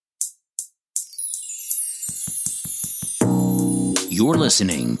You're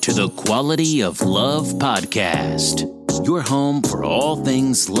listening to the Quality of Love podcast, your home for all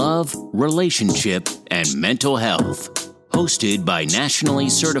things love, relationship, and mental health. Hosted by nationally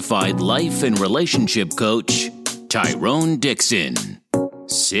certified life and relationship coach, Tyrone Dixon.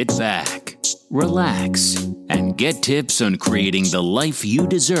 Sit back, relax, and get tips on creating the life you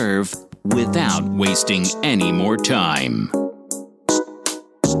deserve without wasting any more time.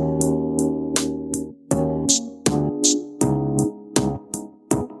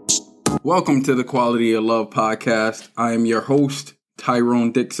 Welcome to the Quality of Love podcast. I am your host,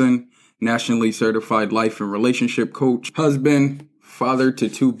 Tyrone Dixon, nationally certified life and relationship coach, husband, father to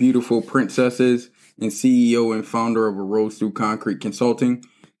two beautiful princesses, and CEO and founder of A Rose Through Concrete Consulting.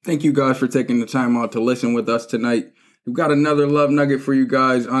 Thank you guys for taking the time out to listen with us tonight. We've got another love nugget for you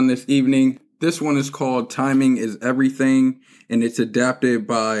guys on this evening. This one is called Timing is Everything, and it's adapted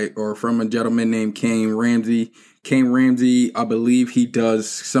by or from a gentleman named Kane Ramsey. Kane Ramsey, I believe he does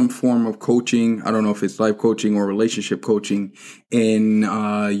some form of coaching. I don't know if it's life coaching or relationship coaching in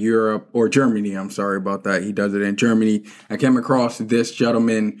Europe or Germany. I'm sorry about that. He does it in Germany. I came across this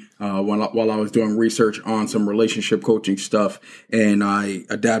gentleman while I was doing research on some relationship coaching stuff, and I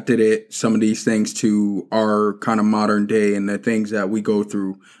adapted some of these things to our kind of modern day and the things that we go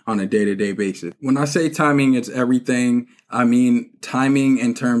through on a day-to-day basis. When I say timing, it's everything. I mean timing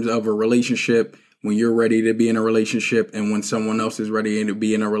in terms of a relationship. When you're ready to be in a relationship and when someone else is ready to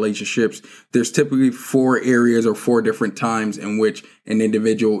be in a relationship, there's typically 4 areas or 4 different times in which an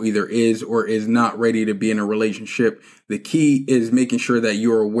individual either is or is not ready to be in a relationship. The key is making sure that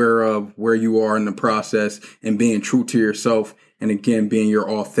you're aware of where you are in the process and being true to yourself. And again, being your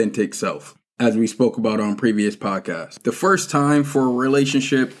authentic self, as we spoke about on previous podcasts. The first time for a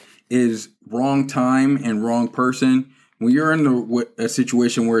relationship is wrong time and wrong person. When you're in a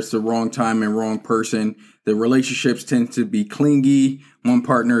situation where it's the wrong time and wrong person, the relationships tend to be clingy. One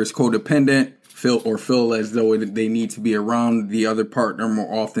partner is codependent, feel as though they need to be around the other partner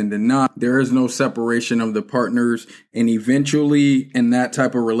more often than not. There is no separation of the partners. And eventually in that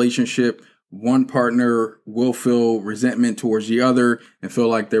type of relationship, one partner will feel resentment towards the other and feel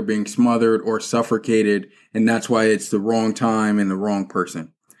like they're being smothered or suffocated. And that's why it's the wrong time and the wrong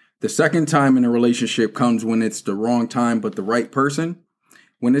person. The second time in a relationship comes when it's the wrong time but the right person.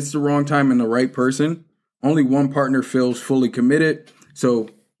 When it's the wrong time and the right person, only one partner feels fully committed. So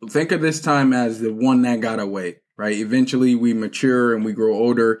think of this time as the one that got away, right? Eventually we mature and we grow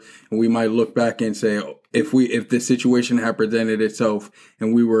older, and we might look back and say, if this situation had presented itself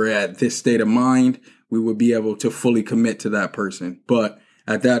and we were at this state of mind, we would be able to fully commit to that person. But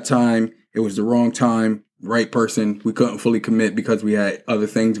at that time, it was the wrong time. Right person, we couldn't fully commit because we had other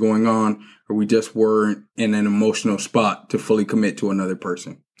things going on, or we just weren't in an emotional spot to fully commit to another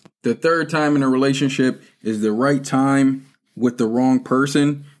person. The third time in a relationship is the right time with the wrong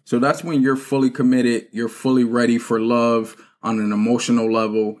person. So that's when you're fully committed, you're fully ready for love on an emotional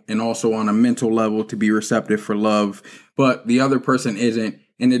level and also on a mental level to be receptive for love, but the other person isn't.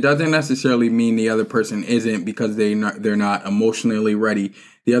 And it doesn't necessarily mean the other person isn't because they're not emotionally ready.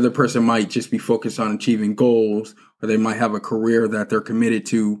 The other person might just be focused on achieving goals, or they might have a career that they're committed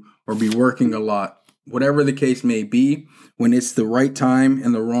to, or be working a lot. Whatever the case may be, when it's the right time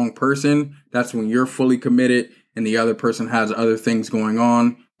and the wrong person, that's when you're fully committed and the other person has other things going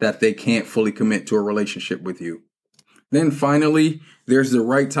on that they can't fully commit to a relationship with you. Then finally, there's the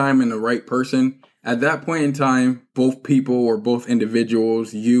right time and the right person. At that point in time, both people or both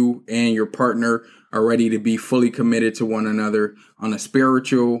individuals, you and your partner, are ready to be fully committed to one another on a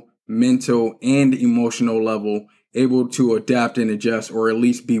spiritual, mental, and emotional level, able to adapt and adjust, or at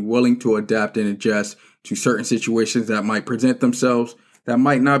least be willing to adapt and adjust to certain situations that might present themselves that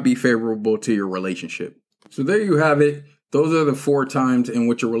might not be favorable to your relationship. So there you have it. Those are the 4 times in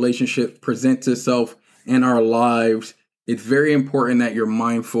which a relationship presents itself in our lives. It's very important that you're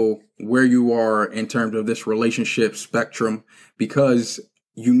mindful where you are in terms of this relationship spectrum, because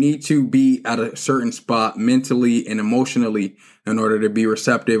you need to be at a certain spot mentally and emotionally in order to be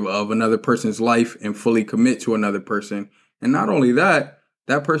receptive of another person's life and fully commit to another person. And not only that,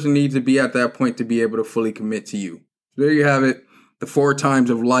 that person needs to be at that point to be able to fully commit to you. So there you have it. The 4 times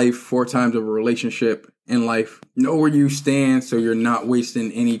of life, 4 times of a relationship in life. Know where you stand so you're not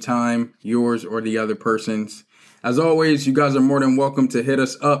wasting any time, yours or the other person's. As always, you guys are more than welcome to hit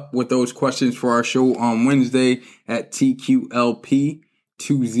us up with those questions for our show on Wednesday at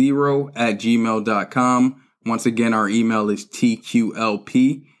tqlp20@gmail.com. Once again, our email is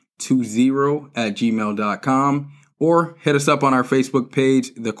tqlp20@gmail.com. Or hit us up on our Facebook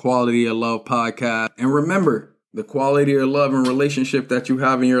page, The Quality of Love Podcast. And remember, the quality of love and relationship that you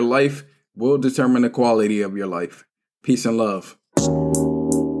have in your life will determine the quality of your life. Peace and love.